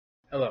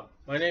Hello,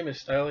 my name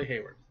is Stylie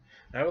Hayward.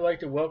 I would like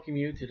to welcome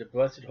you to the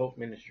Blessed Hope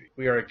Ministry.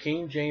 We are a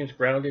King James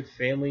grounded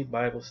family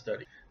Bible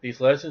study. These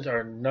lessons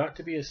are not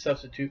to be a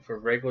substitute for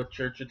regular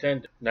church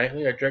attendance.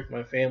 Nightly, I direct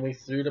my family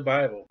through the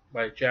Bible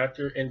by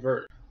chapter and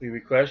verse. We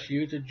request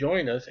you to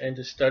join us and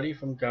to study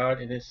from God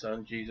and His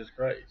Son, Jesus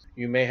Christ.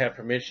 You may have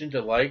permission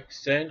to like,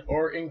 send,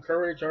 or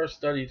encourage our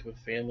studies with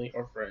family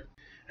or friends.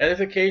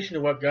 Edification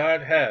of what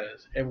God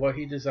has and what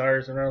He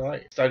desires in our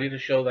life. Study to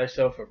show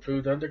thyself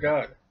approved unto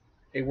God,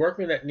 a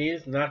workman that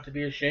needeth not to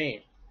be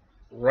ashamed,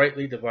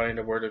 rightly dividing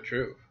the word of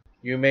truth.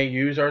 You may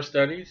use our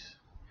studies,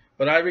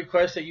 but I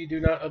request that you do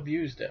not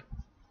abuse them.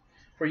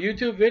 For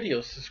YouTube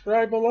videos,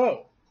 subscribe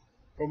below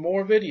for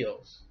more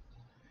videos,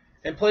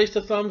 and place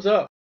the thumbs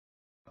up,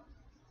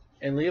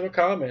 and leave a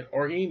comment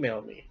or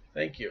email me.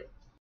 Thank you.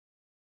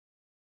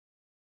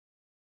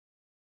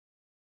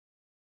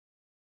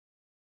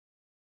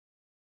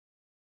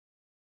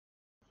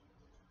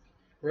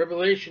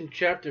 Revelation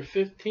chapter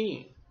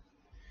 15.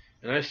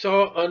 And I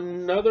saw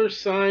another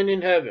sign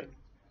in heaven.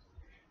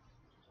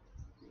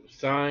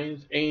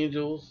 Signs,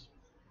 angels,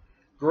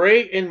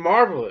 great and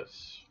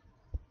marvelous.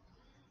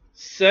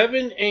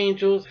 7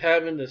 angels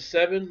having the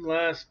 7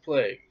 last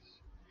plagues.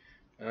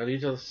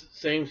 These are the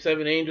same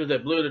 7 angels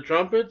that blew the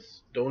trumpets?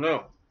 Don't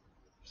know.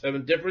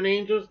 7 different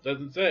angels?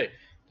 Doesn't say.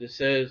 This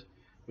says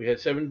we had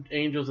 7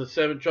 angels and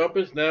 7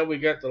 trumpets. Now we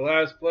got the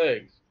last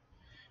plagues.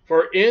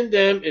 For in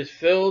them is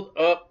filled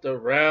up the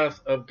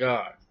wrath of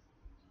God.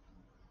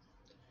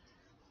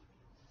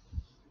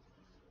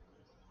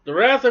 The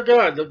wrath of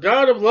God, the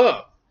God of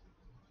love.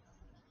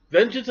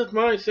 Vengeance is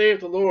mine,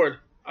 saith the Lord,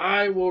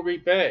 I will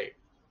repay.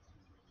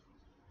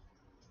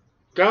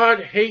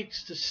 God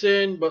hates the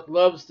sin but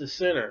loves the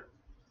sinner.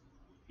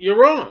 You're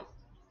wrong.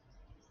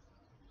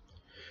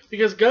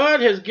 Because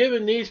God has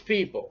given these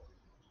people,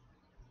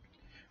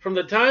 from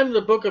the time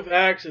the book of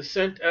Acts is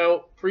sent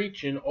out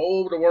preaching all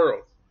over the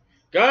world,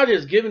 God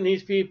has given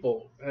these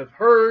people, have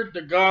heard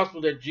the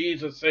gospel that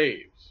Jesus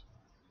saves.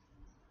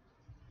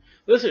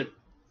 Listen,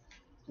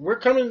 we're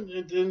coming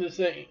in this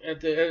thing at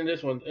the end of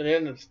this one, at the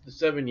end of the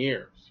 7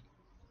 years.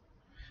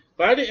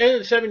 By the end of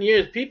the 7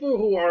 years, people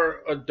who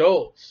are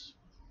adults,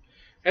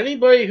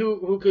 anybody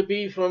who could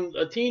be from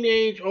a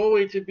teenage all the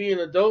way to being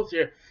adults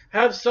here,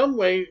 have some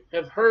way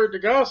have heard the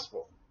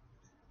gospel.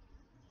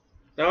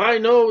 Now I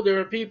know there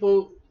are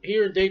people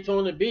here in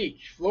Daytona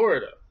Beach,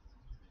 Florida.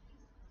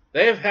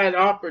 They have had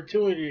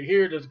opportunity to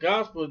hear this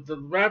gospel. The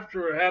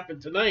rapture will happen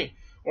tonight,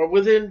 or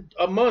within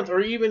a month, or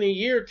even a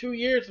year, 2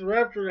 years, the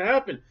rapture will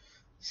happen.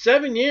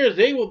 7 years,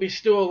 they will be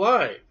still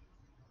alive.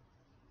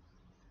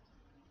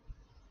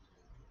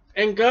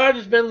 And God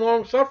has been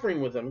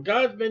long-suffering with them.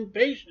 God's been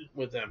patient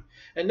with them.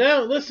 And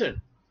now,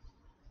 listen.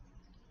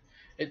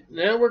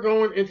 Now we're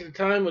going into the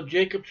time of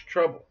Jacob's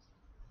trouble.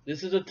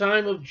 This is a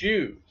time of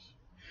Jews.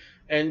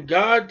 And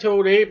God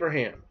told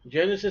Abraham,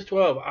 Genesis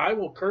 12, I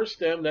will curse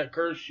them that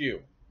curse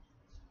you.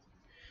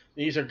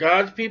 These are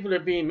God's people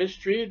that are being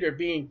mistreated. They're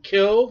being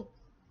killed.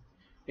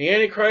 The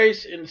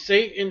Antichrist and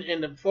Satan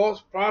and the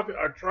false prophet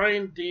are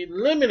trying to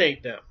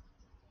eliminate them.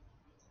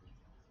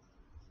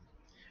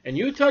 And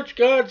you touch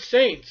God's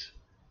saints,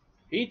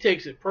 He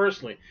takes it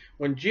personally.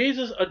 When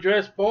Jesus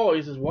addressed Paul,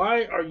 He says,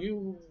 why are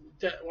you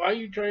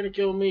trying to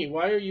kill me?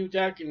 Why are you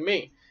attacking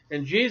me?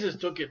 And Jesus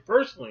took it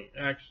personally,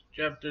 Acts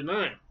chapter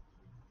 9.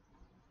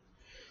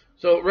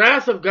 So,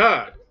 wrath of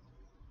God.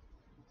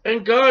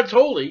 And God's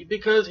holy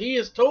because He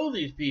has told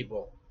these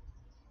people.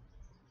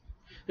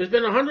 There's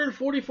been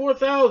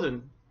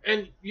 144,000.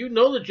 And you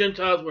know the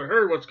Gentiles would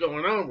heard what's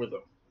going on with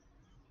them.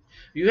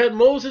 You had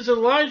Moses and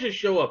Elijah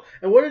show up.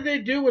 And what did they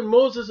do when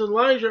Moses and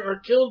Elijah are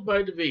killed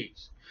by the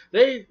beast?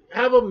 They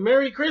have a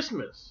Merry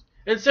Christmas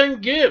and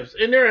send gifts.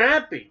 And they're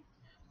happy.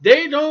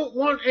 They don't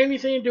want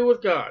anything to do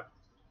with God.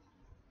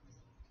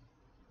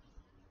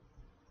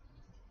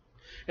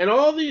 And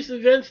all these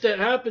events that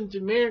happen to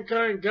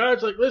mankind,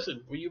 God's like,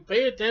 listen, will you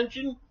pay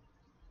attention?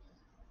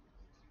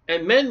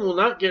 And men will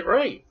not get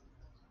right.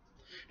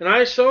 And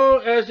I saw,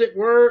 as it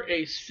were,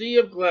 a sea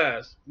of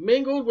glass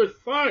mingled with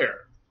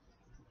fire.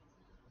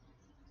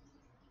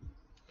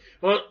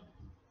 Well,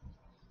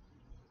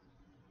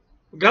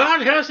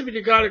 God has to be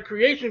the God of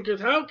creation, because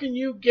how can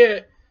you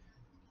get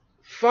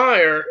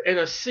fire and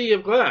a sea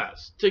of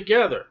glass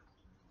together?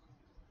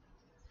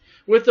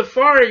 With the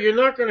fire, you're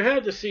not going to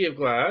have the sea of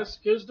glass,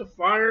 because the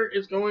fire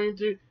is going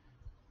to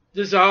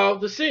dissolve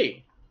the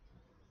sea.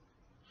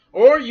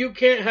 Or you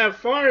can't have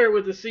fire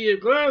with the sea of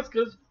glass,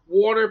 because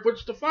water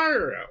puts the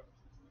fire out.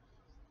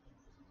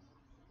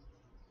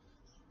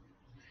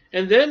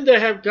 And then they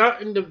have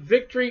gotten the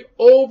victory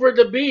over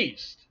the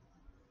beast.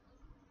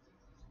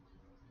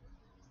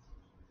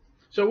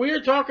 So we are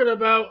talking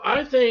about,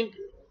 I think,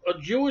 a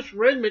Jewish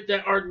remnant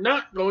that are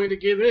not going to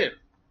give in.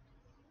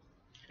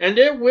 And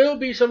there will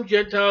be some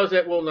Gentiles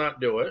that will not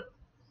do it.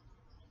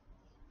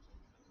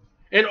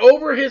 And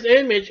over His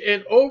image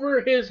and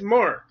over His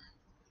mark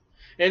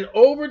and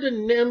over the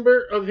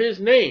number of His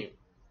name.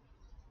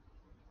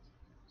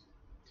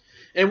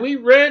 And we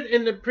read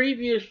in the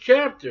previous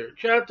chapter,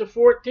 chapter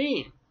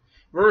 14,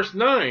 Verse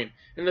 9,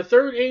 and the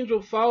third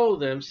angel followed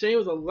them, saying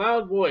with a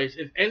loud voice,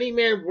 if any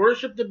man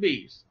worship the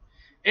beast,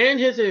 and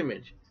his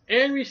image,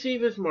 and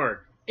receive his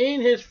mark,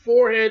 in his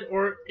forehead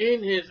or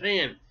in his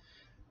hand,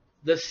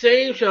 the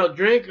same shall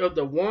drink of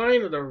the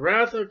wine of the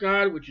wrath of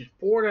God, which is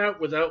poured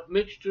out without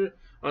mixture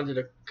unto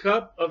the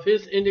cup of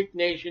his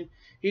indignation.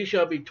 He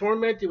shall be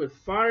tormented with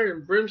fire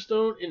and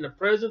brimstone in the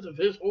presence of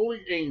his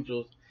holy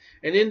angels,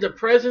 and in the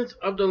presence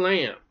of the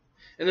Lamb.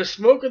 And the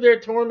smoke of their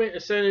torment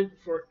ascended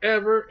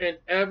forever and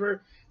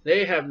ever.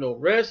 They have no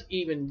rest,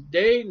 even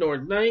day nor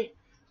night,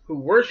 who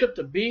worship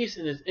the beast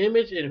in his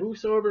image, and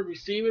whosoever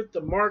receiveth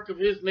the mark of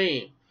his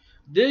name.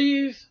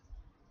 These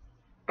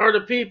are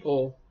the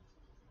people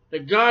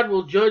that God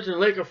will judge in the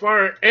lake of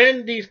fire,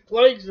 and these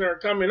plagues that are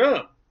coming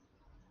up.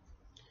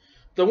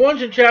 The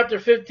ones in chapter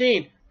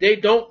 15, they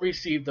don't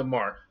receive the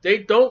mark. They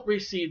don't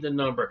receive the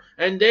number.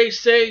 And they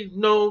say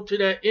no to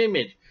that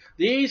image.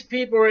 These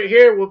people right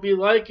here will be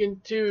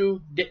likened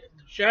to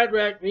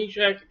Shadrach,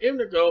 Meshach, and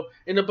Abednego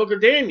in the book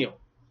of Daniel.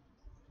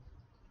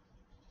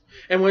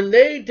 And when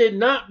they did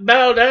not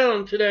bow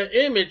down to that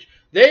image,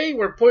 they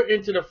were put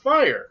into the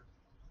fire.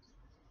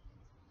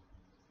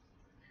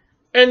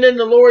 And then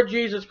the Lord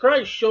Jesus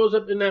Christ shows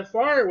up in that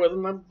fire with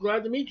them. I'm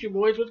glad to meet you,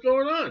 boys. What's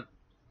going on?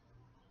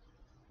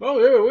 Oh,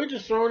 yeah, we're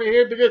just throwing it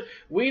here because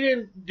we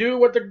didn't do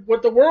what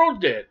the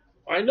world did.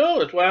 I know.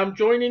 That's why I'm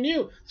joining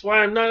you. That's why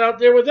I'm not out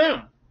there with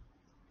them.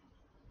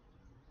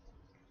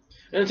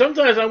 And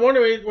sometimes I wonder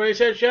when they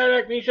said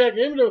Shadrach, Meshach, and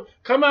Abednego,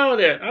 come out of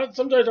there.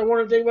 Sometimes I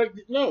wonder if they like,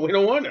 no, we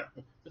don't want to.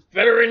 It's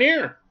better in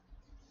here.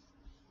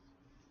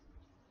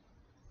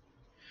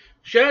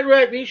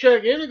 Shadrach,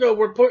 Meshach, and Abednego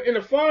were put in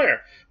the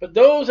fire. But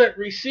those that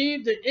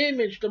received the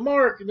image, the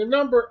mark, and the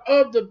number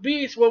of the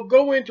beast will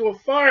go into a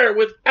fire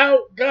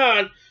without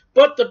God,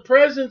 but the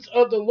presence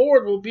of the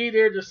Lord will be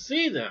there to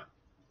see them.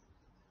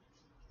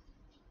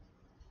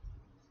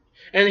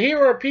 And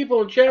here are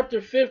people in chapter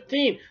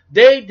 15.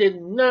 They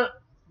did not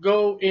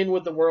go in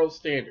with the world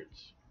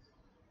standards.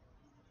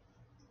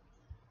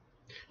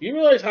 You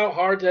realize how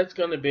hard that's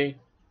going to be?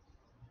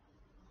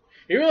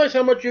 You realize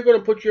how much you're going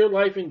to put your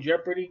life in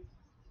jeopardy?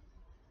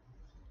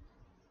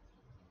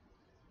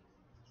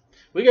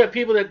 We got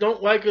people that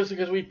don't like us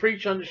because we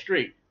preach on the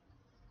street.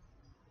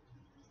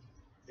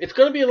 It's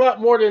going to be a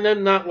lot more than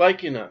them not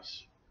liking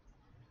us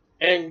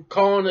and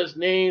calling us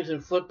names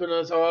and flipping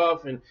us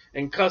off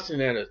and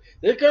cussing at us.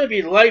 There's going to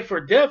be life or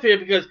death here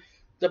because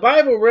the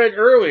Bible read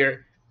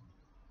earlier,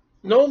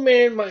 no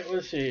man might,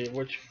 let's see,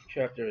 which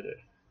chapter it is?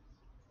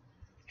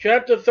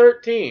 Chapter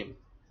 13,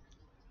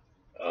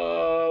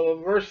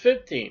 verse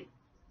 15.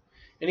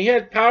 And he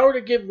had power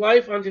to give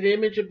life unto the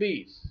image of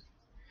beasts,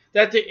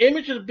 that the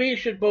image of the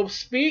beast should both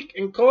speak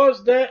and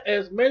cause that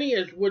as many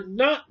as would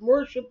not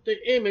worship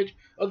the image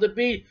of the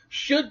beast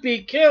should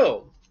be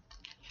killed.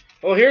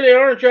 Well, here they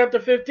are in chapter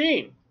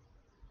 15.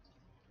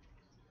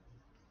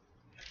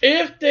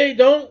 If they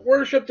don't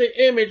worship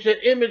the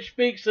image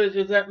speaks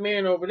as that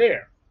man over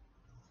there.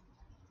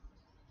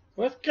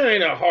 Well, that's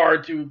kind of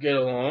hard to get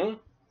along.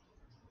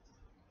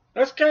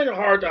 That's kind of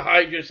hard to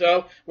hide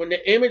yourself when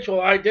the image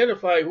will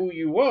identify who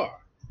you are.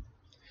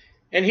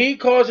 And he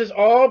causes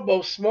all,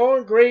 both small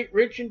and great,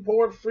 rich and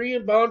poor, free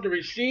and bond, to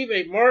receive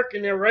a mark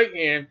in their right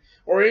hand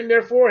or in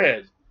their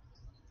foreheads,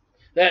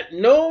 that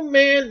no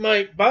man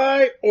might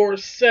buy or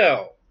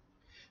sell,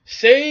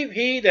 save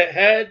he that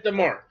had the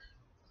mark,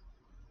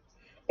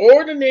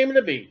 or the name of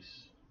the beast,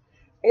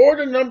 or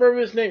the number of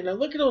his name. Now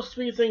look at those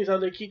three things, how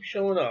they keep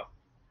showing up.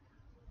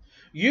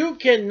 You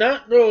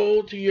cannot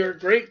go to your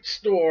great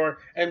store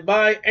and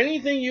buy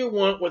anything you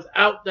want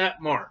without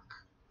that mark.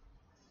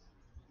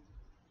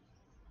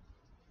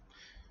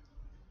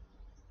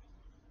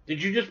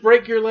 Did you just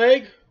break your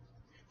leg?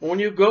 When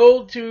you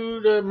go to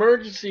the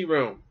emergency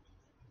room,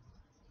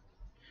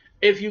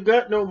 if you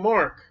got no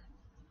mark,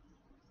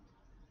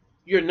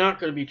 you're not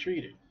going to be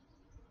treated.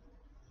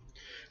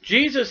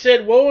 Jesus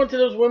said, woe unto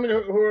those women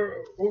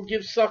who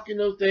give suck in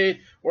those days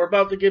or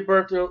about to give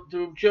birth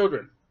to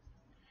children.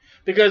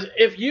 Because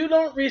if you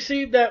don't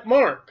receive that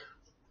mark,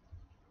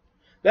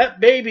 that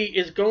baby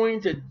is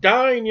going to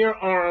die in your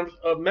arms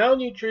of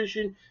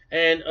malnutrition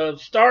and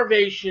of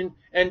starvation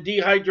and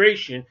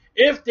dehydration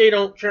if they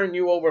don't turn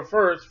you over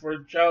first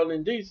for child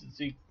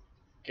indecency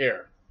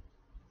care.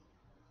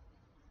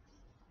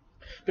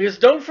 Because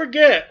don't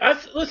forget,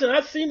 listen,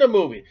 I've seen the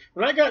movie.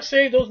 When I got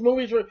saved, those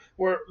movies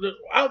were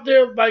out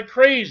there by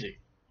crazy.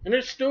 And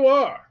they still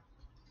are.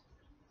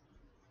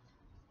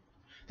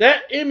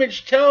 That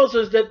image tells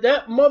us that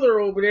that mother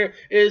over there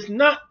is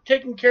not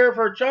taking care of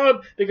her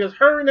child because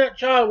her and that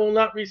child will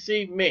not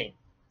receive me.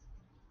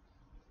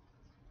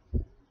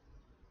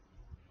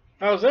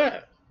 How's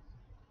that?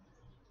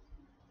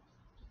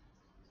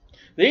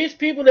 These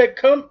people that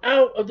come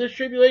out of this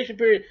tribulation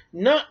period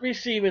not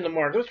receiving the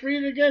mark. Let's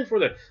read it again for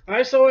them.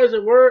 I saw, as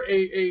it were,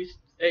 a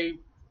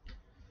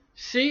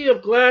sea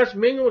of glass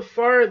mingled with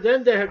fire,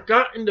 them that have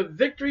gotten the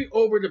victory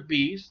over the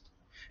beast,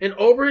 and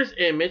over his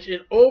image,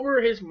 and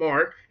over his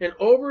mark, and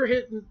over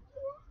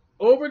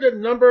the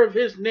number of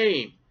his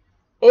name.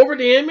 Over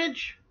the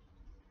image?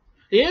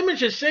 The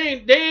image is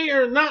saying, they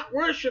are not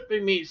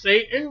worshiping me,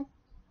 Satan.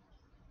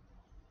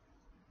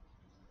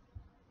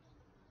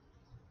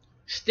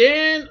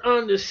 Stand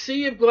on the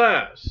sea of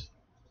glass.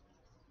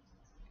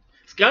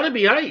 It's got to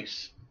be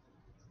ice.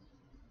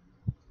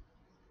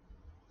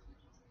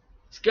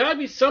 It's got to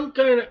be some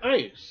kind of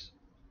ice.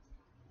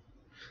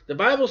 The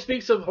Bible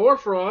speaks of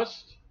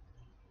hoarfrost.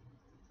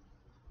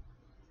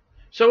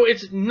 So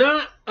it's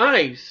not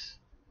ice,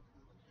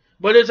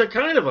 but it's a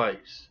kind of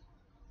ice.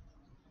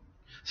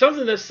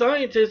 Something that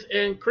scientists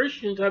and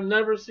Christians have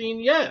never seen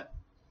yet.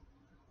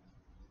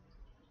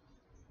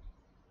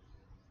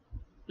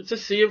 It's a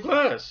sea of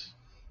glass.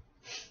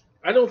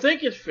 I don't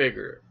think it's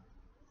figurative.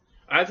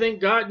 I think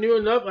God knew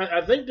enough.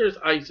 I think there's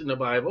ice in the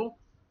Bible.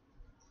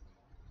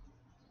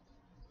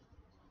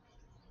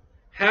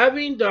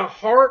 Having the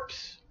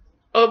harps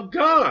of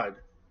God.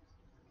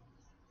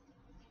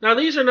 Now,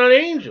 these are not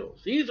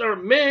angels. These are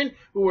men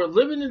who are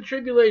living in the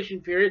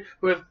tribulation period,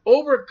 who have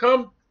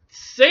overcome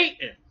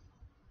Satan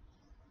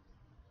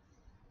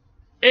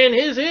and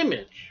his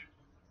image.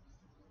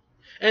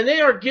 And they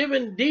are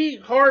given the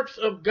harps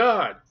of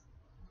God.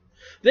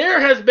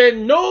 There has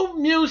been no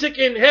music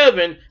in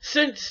heaven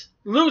since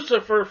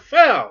Lucifer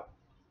fell.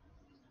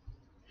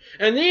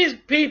 And these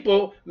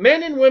people,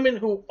 men and women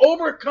who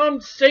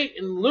overcome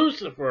Satan,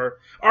 Lucifer,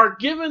 are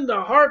given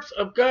the harps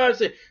of God.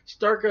 Say,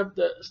 start up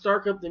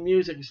the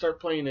music and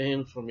start playing the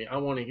hymns for me. I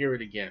want to hear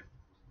it again.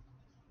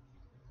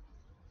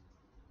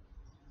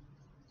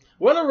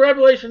 What a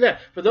revelation that.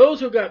 For those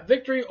who got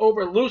victory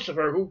over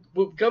Lucifer, who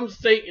becomes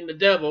Satan, the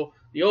devil,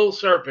 the old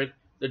serpent,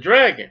 the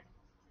dragon.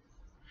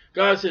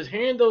 God says,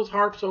 hand those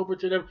harps over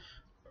to them.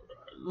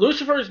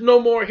 Lucifer's no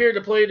more here to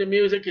play the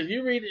music, because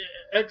you read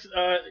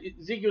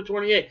Ezekiel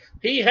 28.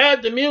 He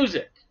had the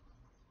music,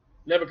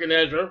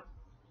 Nebuchadnezzar.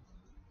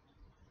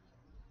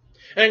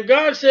 And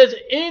God says,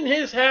 in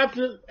his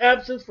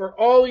absence for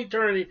all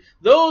eternity,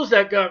 those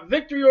that got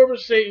victory over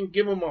Satan,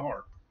 give him a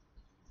harp.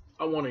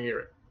 I want to hear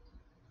it.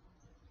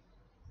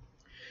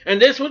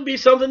 And this would be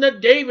something that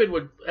David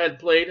had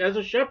played as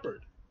a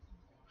shepherd.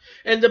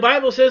 And the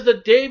Bible says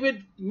that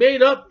David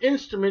made up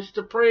instruments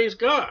to praise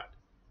God.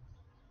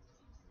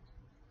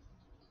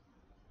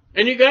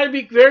 And you got to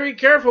be very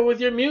careful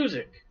with your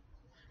music,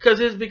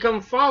 because it's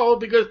become foul,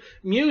 because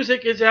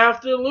music is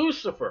after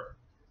Lucifer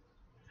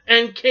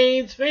and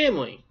Cain's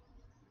family.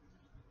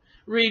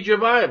 Read your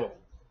Bible.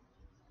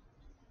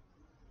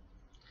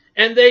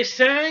 And they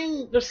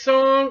sang the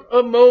song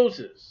of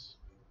Moses.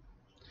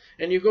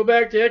 And you go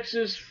back to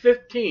Exodus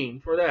 15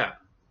 for that.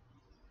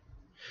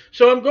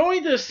 So I'm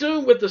going to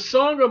assume with the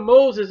Song of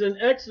Moses in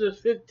Exodus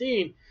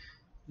 15,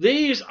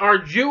 these are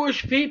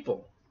Jewish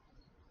people.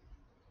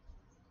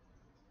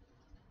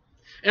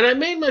 And I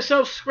made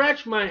myself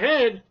scratch my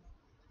head,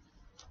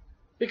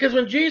 because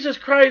when Jesus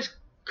Christ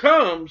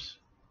comes,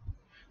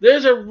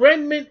 there's a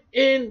remnant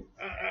in,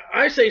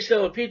 I say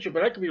Salapitra,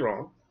 but I could be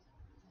wrong.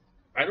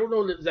 I don't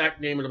know the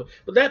exact name of it,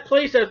 but that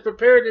place that's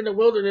prepared in the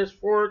wilderness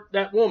for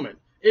that woman,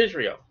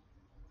 Israel.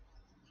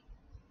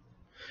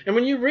 And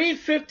when you read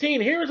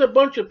 15, here's a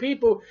bunch of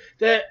people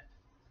that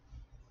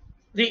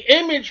the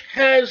image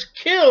has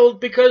killed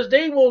because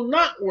they will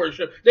not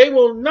worship. They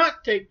will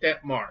not take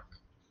that mark.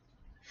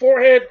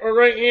 Forehead or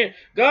right hand.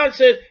 God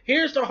says,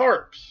 here's the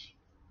harps.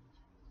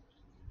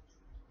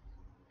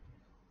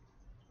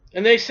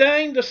 And they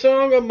sang the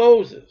song of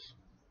Moses.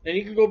 And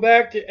you can go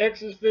back to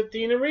Exodus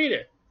 15 and read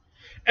it.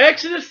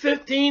 Exodus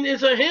 15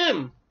 is a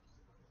hymn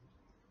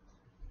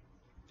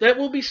that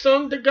will be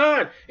sung to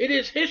God. It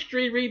is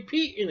history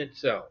repeating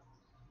itself.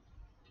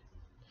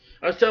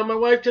 I was telling my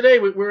wife today,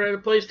 we were at a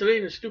place today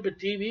and the stupid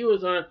TV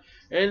was on,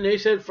 and they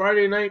said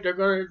Friday night they're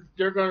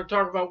gonna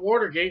talk about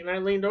Watergate, and I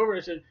leaned over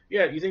and I said,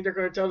 yeah, you think they're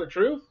going to tell the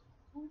truth?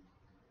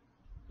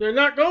 They're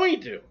not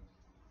going to.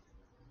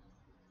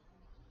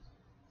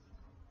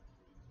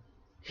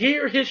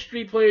 Here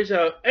history plays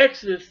out.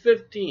 Exodus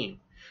 15.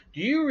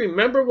 Do you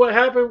remember what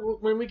happened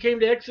when we came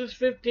to Exodus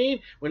 15?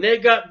 When they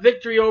got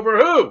victory over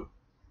who?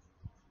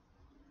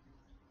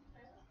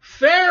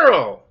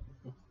 Pharaoh.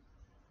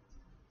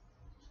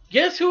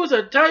 Guess who is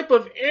a type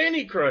of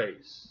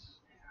Antichrist?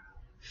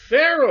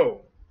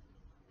 Pharaoh.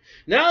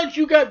 Now that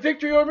you got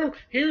victory over him,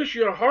 here's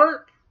your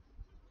harp.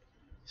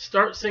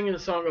 Start singing the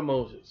Song of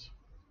Moses.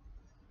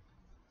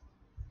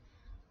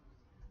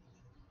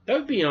 That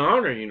would be an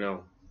honor, you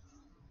know.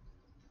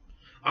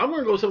 I'm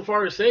going to go so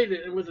far as to say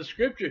that with the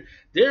scripture,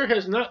 there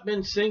has not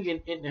been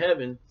singing in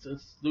heaven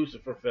since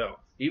Lucifer fell.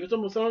 Even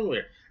some song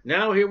there.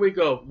 Now here we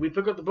go. We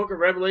pick up the book of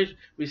Revelation.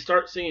 We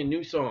start singing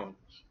new songs.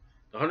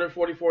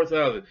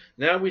 144,000.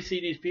 Now we see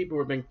these people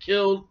who have been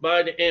killed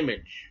by the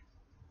image.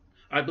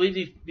 I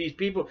believe these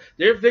people,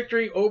 their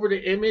victory over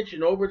the image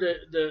and over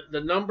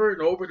the number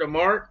and over the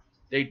mark,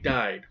 they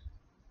died.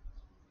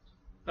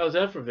 How's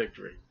that for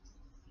victory?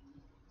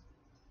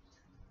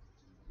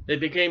 They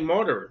became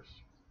martyrs.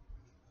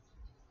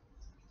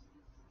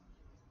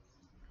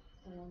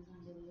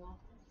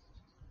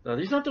 Now,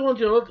 these are not the ones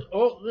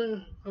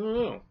I don't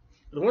know.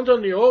 The ones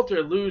on the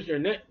altar lose their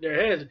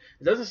heads.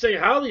 It doesn't say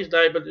how these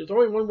died, but there's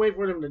only one way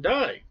for them to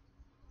die.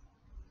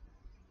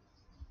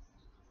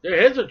 Their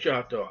heads are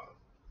chopped off.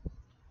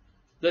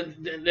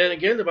 Then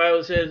again, the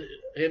Bible says,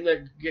 "Him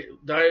that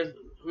dies,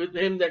 with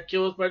him that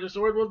kills by the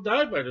sword will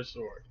die by the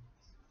sword."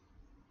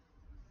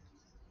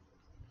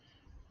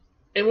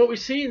 And what we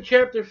see in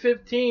chapter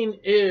 15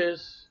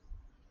 is,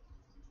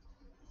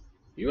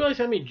 you realize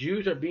how many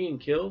Jews are being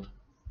killed?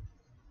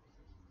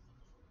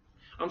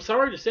 I'm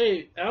sorry to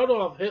say,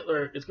 Adolf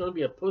Hitler is going to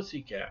be a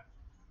pussycat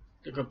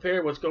to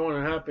compare what's going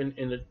to happen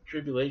in the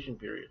tribulation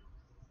period.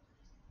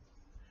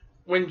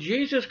 When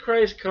Jesus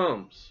Christ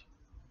comes,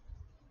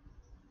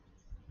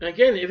 and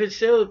again, if it's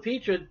Sale of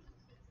Petra,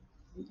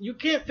 you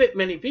can't fit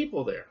many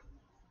people there.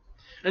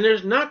 And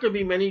there's not going to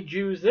be many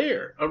Jews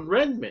there. A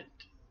remnant.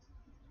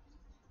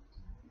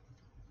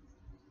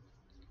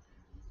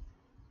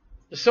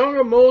 The Song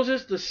of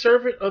Moses, the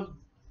servant of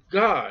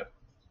God,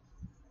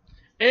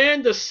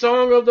 and the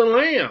Song of the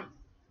Lamb.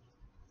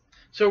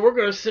 So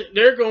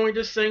they're going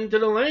to sing to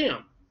the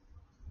Lamb.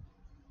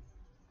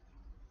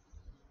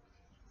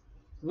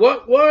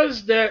 What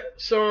was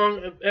that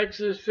song of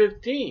Exodus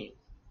 15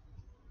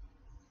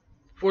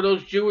 for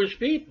those Jewish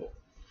people?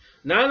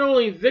 Not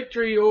only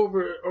victory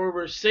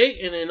over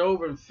Satan and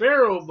over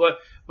Pharaoh, but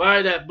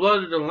by that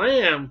blood of the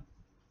Lamb.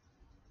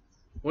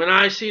 When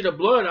I see the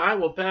blood, I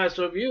will pass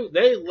over you.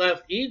 They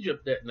left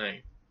Egypt that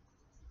night.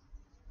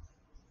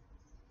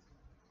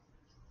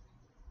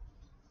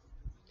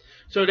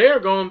 So they are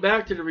going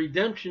back to the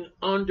redemption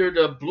under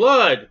the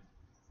blood.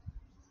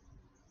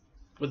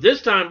 But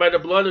this time by the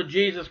blood of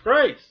Jesus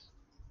Christ.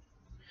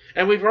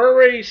 And we've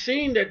already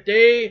seen that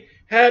they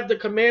have the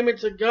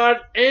commandments of God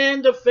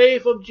and the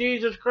faith of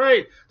Jesus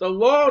Christ. The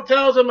law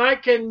tells them I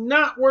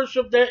cannot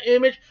worship that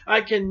image.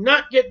 I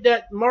cannot get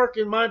that mark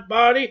in my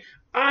body.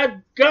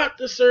 I've got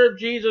to serve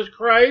Jesus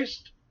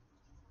Christ.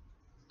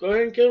 Go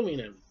ahead and kill me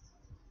then.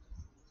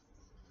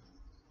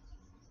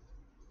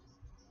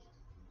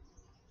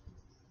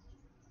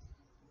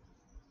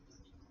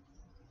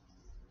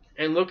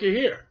 And look at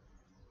here.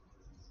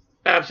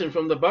 Absent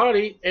from the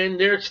body, and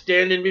they're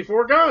standing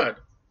before God.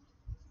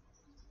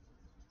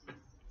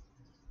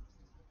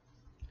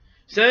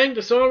 Sang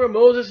the song of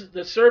Moses,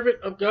 the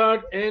servant of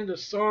God, and the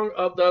song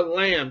of the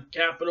Lamb,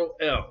 capital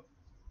L.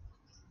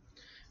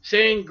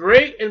 Saying,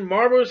 great and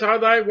marvelous are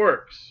thy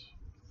works,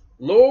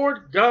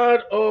 Lord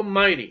God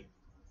Almighty.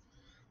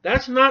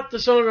 That's not the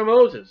song of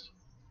Moses.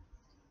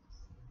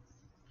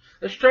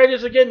 Let's try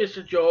this again,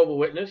 Mr. Jehovah's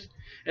Witness.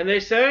 And they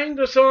sang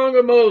the song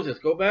of Moses.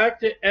 Go back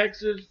to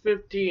Exodus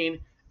 15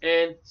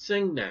 and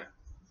sing that.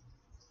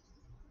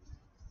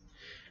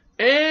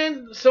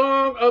 And the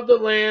song of the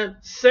Lamb,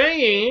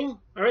 saying,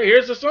 all right,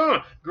 here's the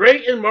song.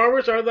 Great and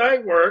marvelous are thy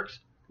works,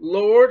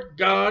 Lord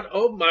God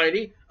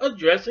Almighty,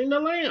 addressing the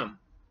Lamb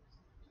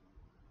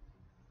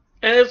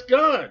as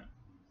God.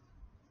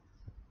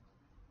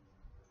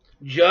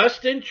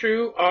 Just and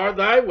true are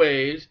thy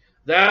ways,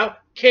 thou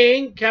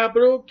King,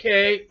 capital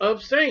K,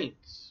 of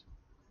saints.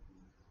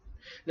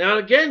 Now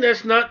again,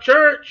 that's not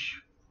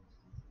church.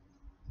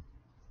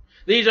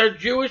 These are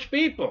Jewish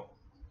people.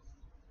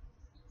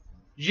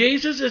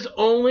 Jesus is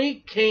only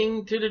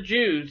king to the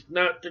Jews,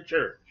 not the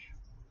church.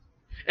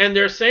 And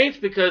they're saints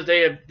because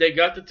they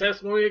got the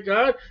testimony of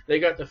God, they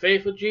got the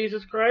faith of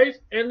Jesus Christ,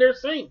 and they're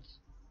saints.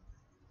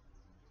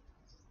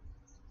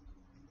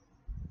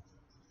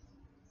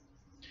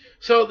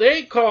 So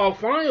they call,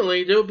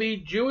 finally, there'll be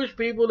Jewish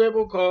people that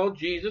will call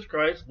Jesus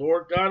Christ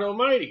Lord God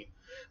Almighty.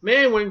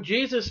 Man, when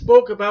Jesus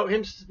spoke about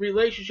his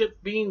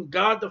relationship being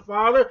God the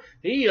Father,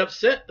 he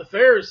upset the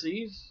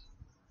Pharisees.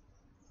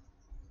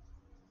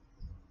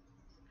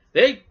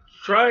 They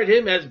tried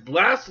him as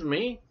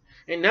blasphemy,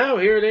 and now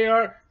here they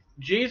are.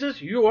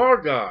 Jesus, you are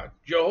God,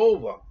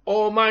 Jehovah,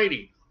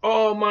 Almighty,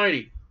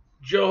 Almighty,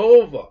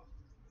 Jehovah.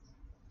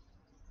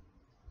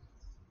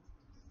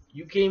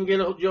 You can't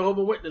get a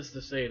Jehovah's Witness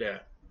to say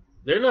that.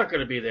 They're not going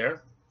to be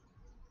there.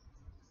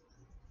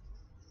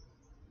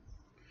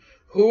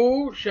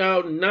 Who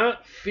shall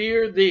not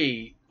fear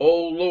thee,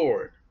 O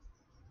Lord,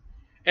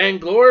 and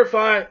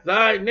glorify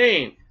thy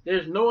name?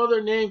 There's no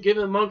other name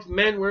given amongst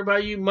men whereby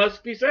you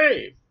must be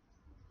saved.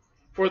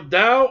 For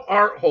thou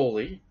art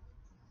holy.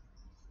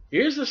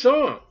 Here's the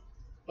song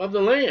of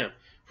the Lamb.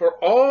 For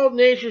all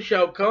nations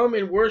shall come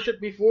and worship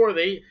before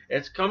thee.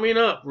 It's coming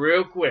up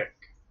real quick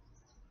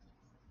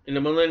in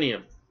the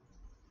millennium.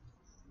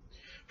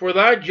 For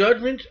thy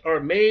judgments are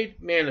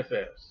made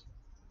manifest.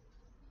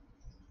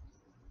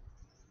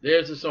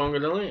 There's the song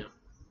of the Lamb.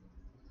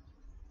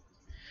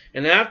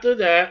 And after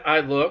that I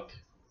looked,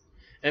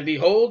 and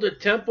behold, the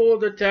temple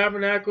of the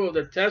tabernacle of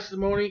the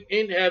testimony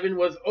in heaven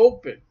was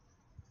open.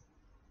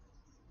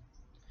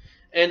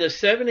 And the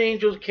 7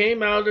 angels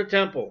came out of the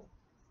temple,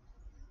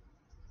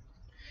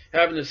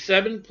 having the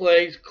 7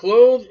 plagues,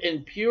 clothed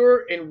in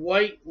pure and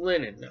white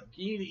linen. Now,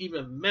 can you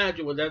even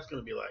imagine what that's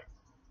going to be like?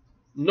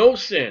 No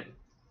sin.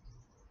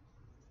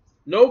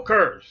 No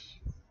curse.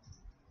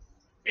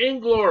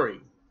 In glory.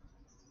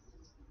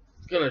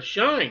 It's going to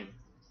shine.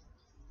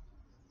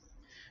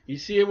 You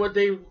see what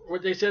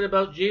they said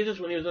about Jesus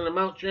when he was on the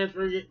Mount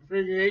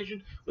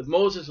Transfiguration with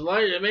Moses'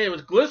 light? Man, it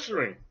was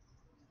glistering.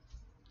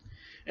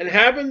 and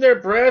having their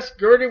breasts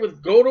girded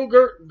with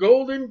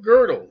golden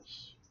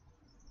girdles,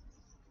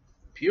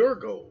 pure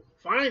gold,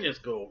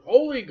 finest gold,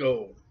 holy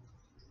gold.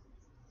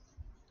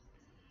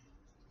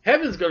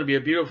 Heaven's going to be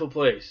a beautiful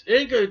place. It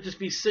ain't going to just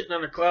be sitting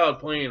on a cloud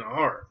playing a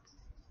harp.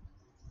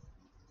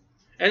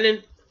 And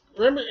then,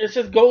 remember, it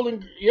says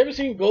golden. You ever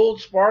seen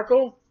gold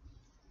sparkle?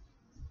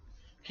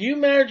 Can you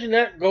imagine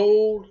that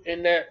gold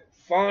and that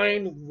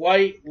fine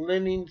white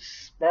linen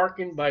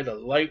sparkling by the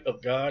light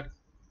of God?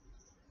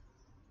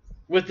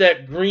 With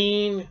that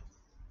green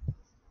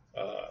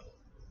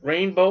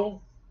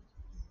rainbow?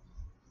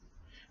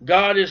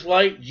 God is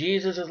light,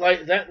 Jesus is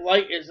light. That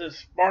light is just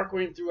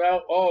sparkling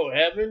throughout all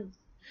heaven.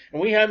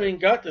 And we haven't even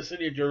got the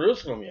city of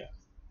Jerusalem yet.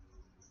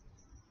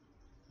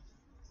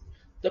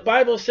 The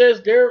Bible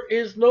says there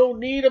is no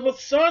need of a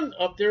sun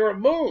up there, a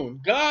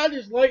moon. God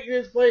is light in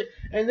this place.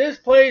 And this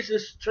place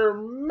is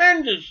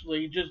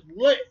tremendously just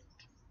lit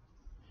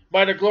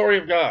by the glory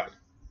of God.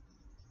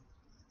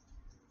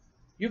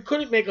 You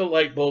couldn't make a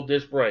light bulb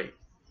this bright.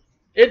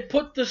 It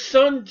put the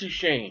sun to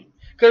shame.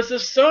 Because the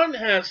sun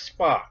has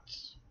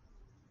spots.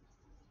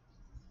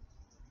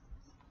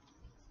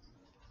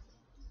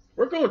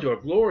 We're going to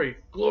a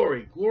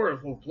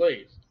gloriful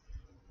place.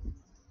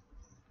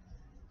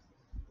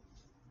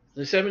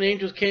 The 7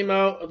 angels came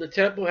out of the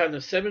temple, having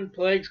the 7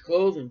 plagues,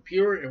 clothed in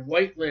pure and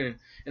white linen,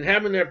 and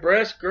having their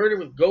breasts girded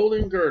with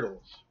golden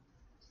girdles.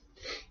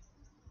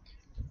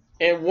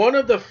 And one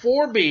of the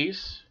 4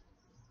 beasts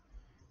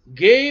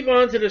gave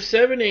unto the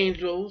 7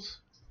 angels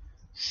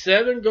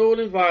 7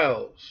 golden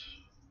vials,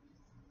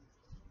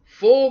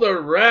 full of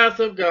the wrath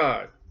of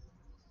God,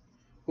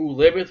 who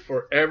liveth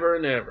forever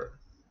and ever.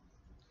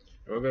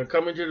 And we're going to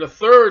come into the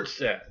 3rd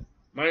set,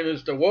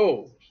 minus the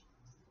woes.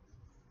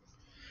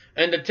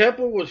 And the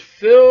temple was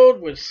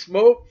filled with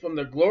smoke from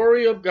the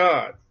glory of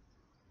God,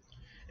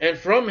 and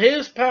from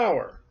his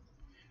power.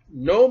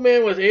 No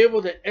man was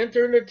able to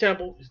enter in the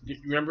temple. Do you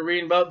remember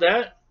reading about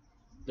that?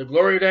 The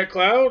glory of that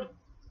cloud?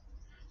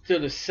 Till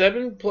the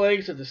 7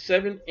 plagues of the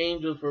 7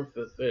 angels were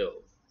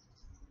fulfilled.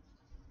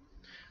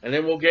 And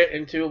then we'll get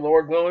into,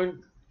 Lord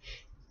willing,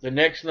 the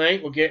next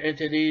night we'll get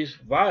into these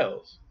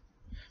vials.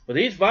 But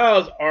these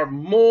vials are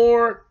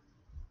more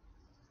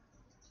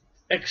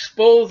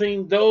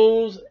exposing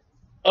those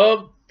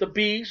of the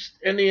beast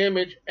and the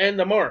image and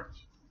the marks.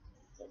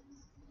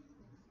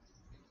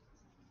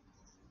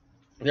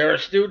 There are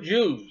still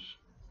Jews,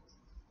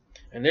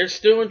 and they're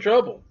still in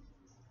trouble.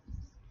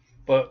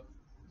 But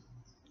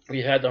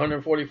we had the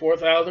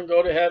 144,000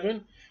 go to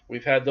heaven.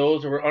 We've had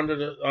those who were under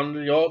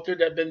the altar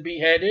that have been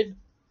beheaded.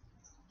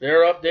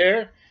 They're up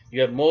there.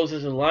 You have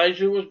Moses and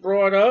Elijah was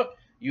brought up.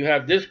 You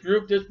have this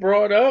group that's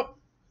brought up.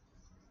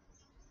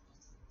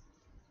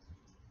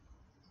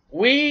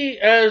 We,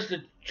 as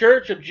the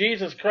Church of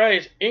Jesus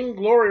Christ, in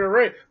glory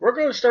array, we're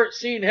going to start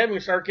seeing heaven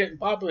start getting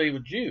populated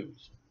with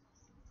Jews.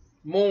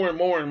 More and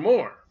more and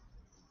more.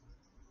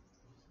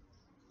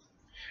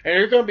 And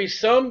there's going to be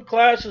some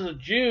classes of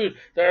Jews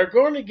that are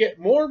going to get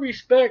more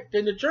respect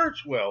than the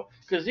church will.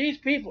 Because these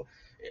people,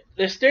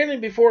 they're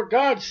standing before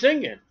God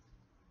singing.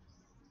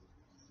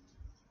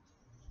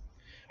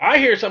 I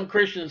hear some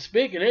Christians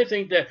speak and they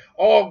think that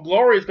all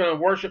glory is going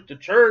to worship the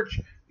church,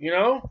 you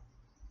know.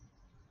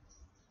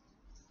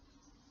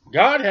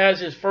 God has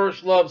his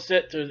first love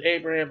set to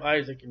Abraham,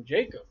 Isaac, and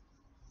Jacob.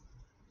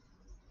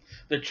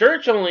 The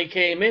church only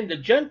came in, the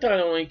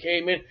Gentile only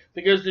came in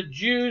because the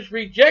Jews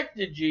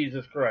rejected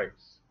Jesus Christ.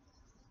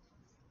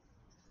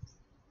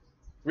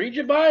 Read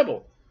your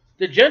Bible.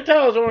 The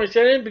Gentiles only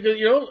sent in because,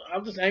 you know,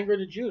 I'm just angry at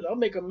the Jews. I'll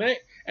make them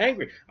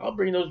angry. I'll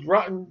bring those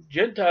rotten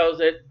Gentiles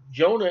that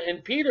Jonah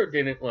and Peter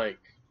didn't like.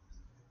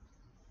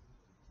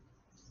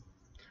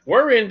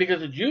 We're in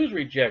because the Jews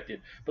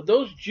rejected. But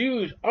those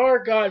Jews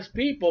are God's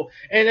people.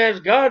 And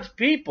as God's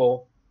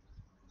people,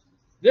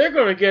 they're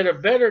going to get a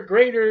better,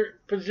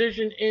 greater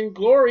position in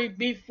glory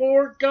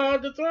before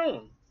God the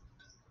throne.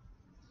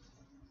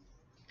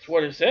 That's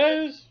what it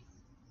says.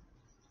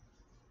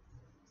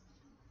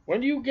 Where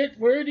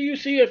do you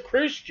see a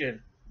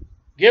Christian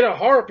get a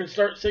harp and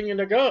start singing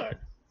to God?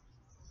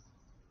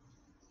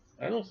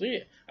 I don't see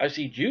it. I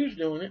see Jews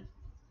doing it.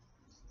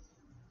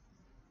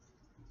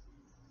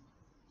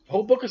 The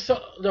whole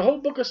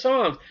book of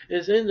Psalms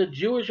is in the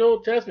Jewish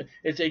Old Testament.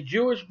 It's a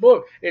Jewish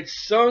book. It's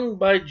sung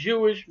by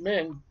Jewish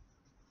men.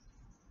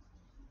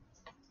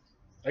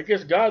 I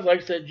guess God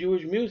likes that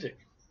Jewish music.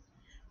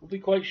 We'll be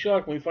quite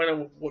shocked when we find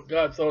out what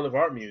God thought of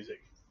our music.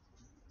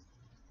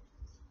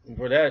 And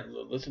for that,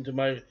 listen to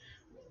my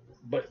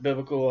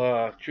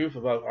biblical truth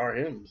about our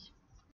hymns.